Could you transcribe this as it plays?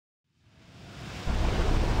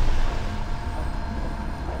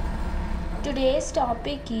Today's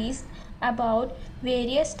topic is about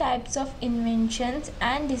various types of inventions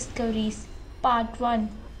and discoveries. Part 1.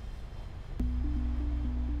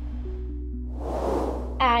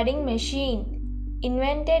 Adding machine,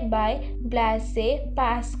 invented by Blaise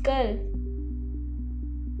Pascal.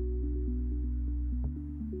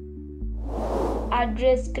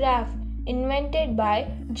 Address graph, invented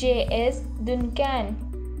by J.S. Duncan.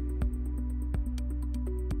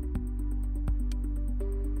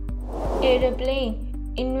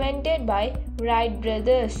 Aeroplane, invented by Wright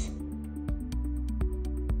brothers.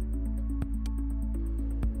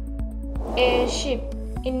 Airship,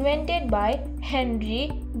 invented by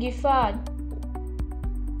Henry Giffard.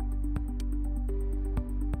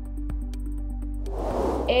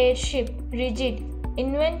 Airship rigid,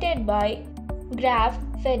 invented by Graf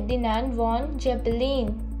Ferdinand von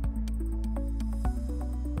Zeppelin.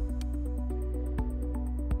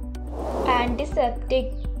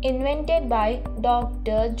 Antiseptic, invented by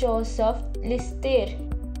Dr. Joseph Lister.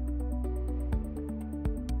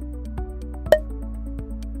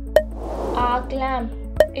 Arc lamp,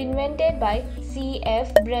 invented by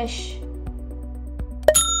C.F. Brush.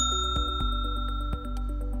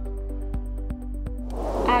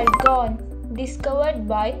 Argon, discovered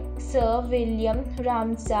by Sir William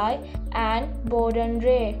Ramsay and Gordon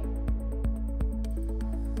Ray.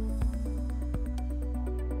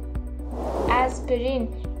 Aspirin,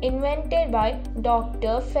 invented by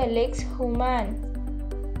Dr. Felix Human.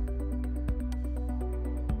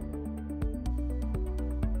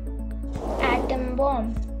 Atom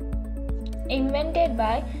bomb, invented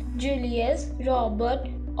by Julius Robert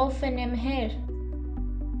Oppenheimer.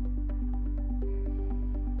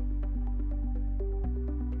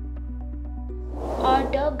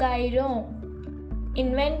 Autogyro,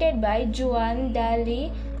 invented by Juan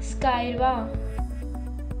Dali Sciarra.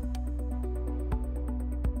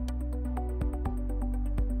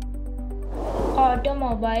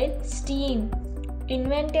 Automobile steam,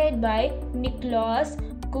 invented by Nicholas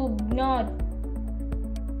Cugnot.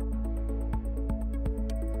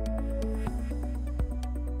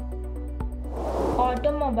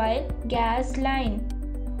 Automobile gas line,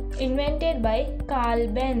 invented by Carl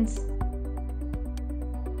Benz.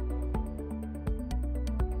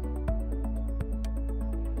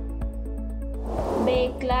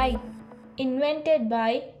 Bakelite, invented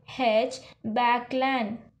by H.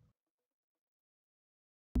 Backland.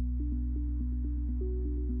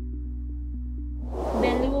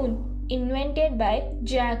 Balloon, invented by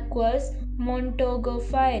Jacques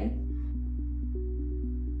Montgolfier.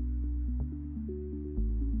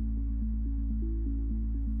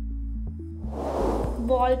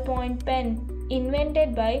 Ballpoint pen,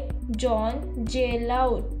 invented by John J.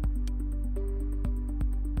 Loud.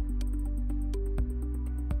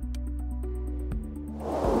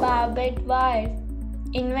 Barbed wire,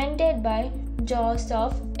 invented by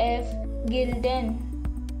Joseph F. Gilden.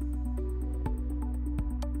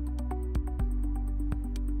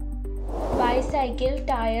 Bicycle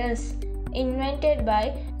tires, invented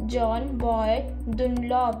by John Boyd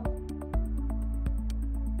Dunlop.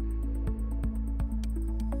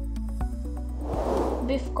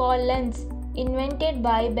 Bifcolons, invented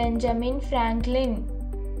by Benjamin Franklin.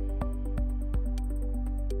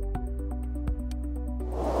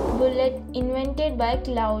 Bullet, invented by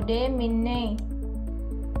Claude Minier.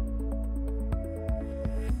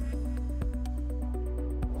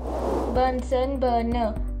 Bunsen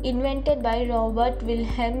burner, invented by Robert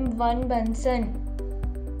Wilhelm von Bunsen.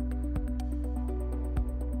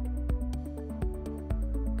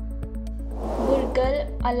 Burglar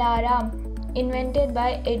alarm, invented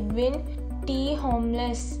by Edwin T.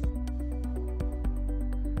 Holmes.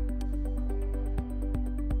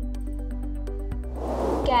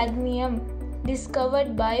 Cadmium,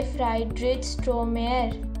 discovered by Friedrich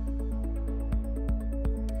Stromer.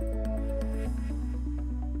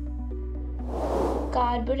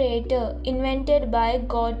 Carburetor, invented by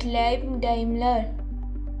Gottlieb Daimler.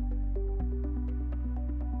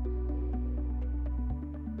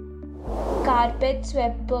 Carpet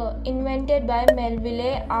sweeper, invented by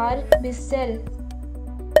Melville R. Bissell.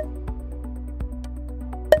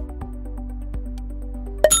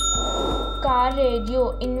 Car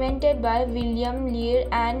radio, invented by William Lear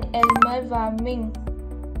and Elmer Warming.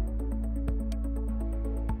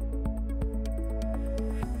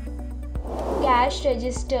 Cash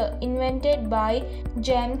register, invented by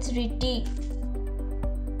James Ritchie.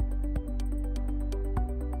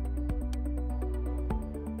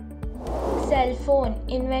 Cell phone,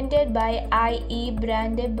 invented by I. E.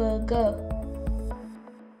 Brandenburger.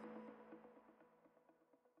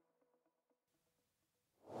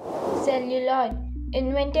 Celluloid,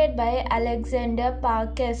 invented by Alexander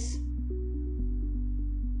Parkes.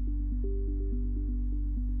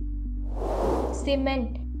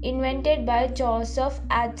 Cement, invented by Joseph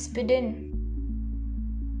Aspdin.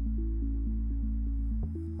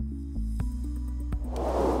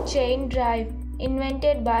 Chain drive,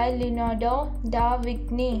 invented by Leonardo da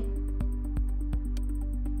Vinci.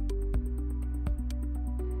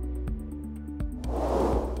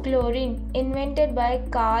 Chlorine, invented by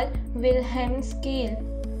Carl Wilhelm Scheele.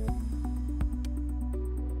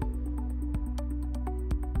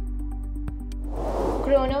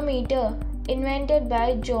 Chronometer, invented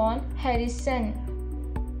by John Harrison.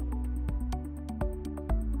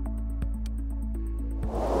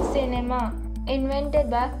 Cinema, invented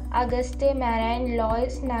by Auguste Marin,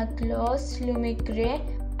 Louis Nicolas Lumière,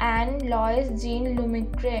 and Louis Jean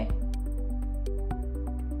Lumière.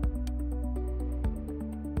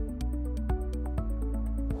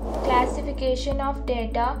 Classification of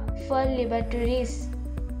data for laboratories,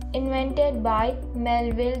 invented by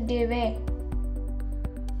Melville Dewey.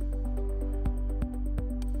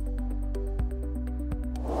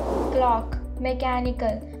 Clock,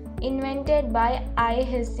 mechanical, invented by I.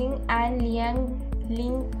 Hessing and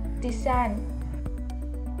Ling Tisan.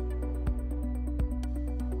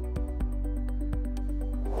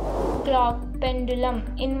 Clock, pendulum,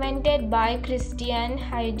 invented by Christian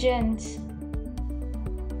Huygens.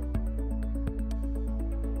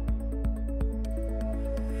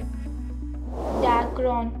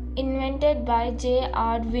 Dacron, invented by J.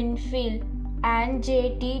 R. Winfield and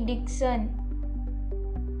J. T. Dixon.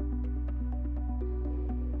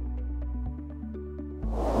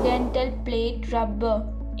 Dental plate rubber,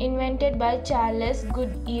 invented by Charles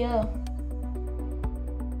Goodyear.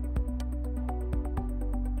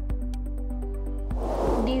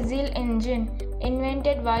 Diesel engine,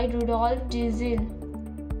 invented by Rudolf Diesel.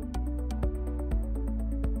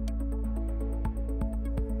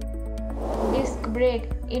 Disc brake,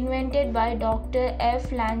 invented by Dr.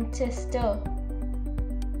 F. Lanchester.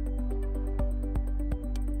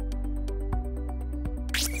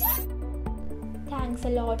 Thanks a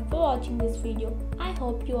lot for watching this video. I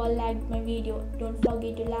hope you all liked my video. Don't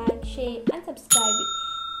forget to like, share and subscribe it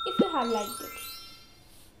if you have liked it.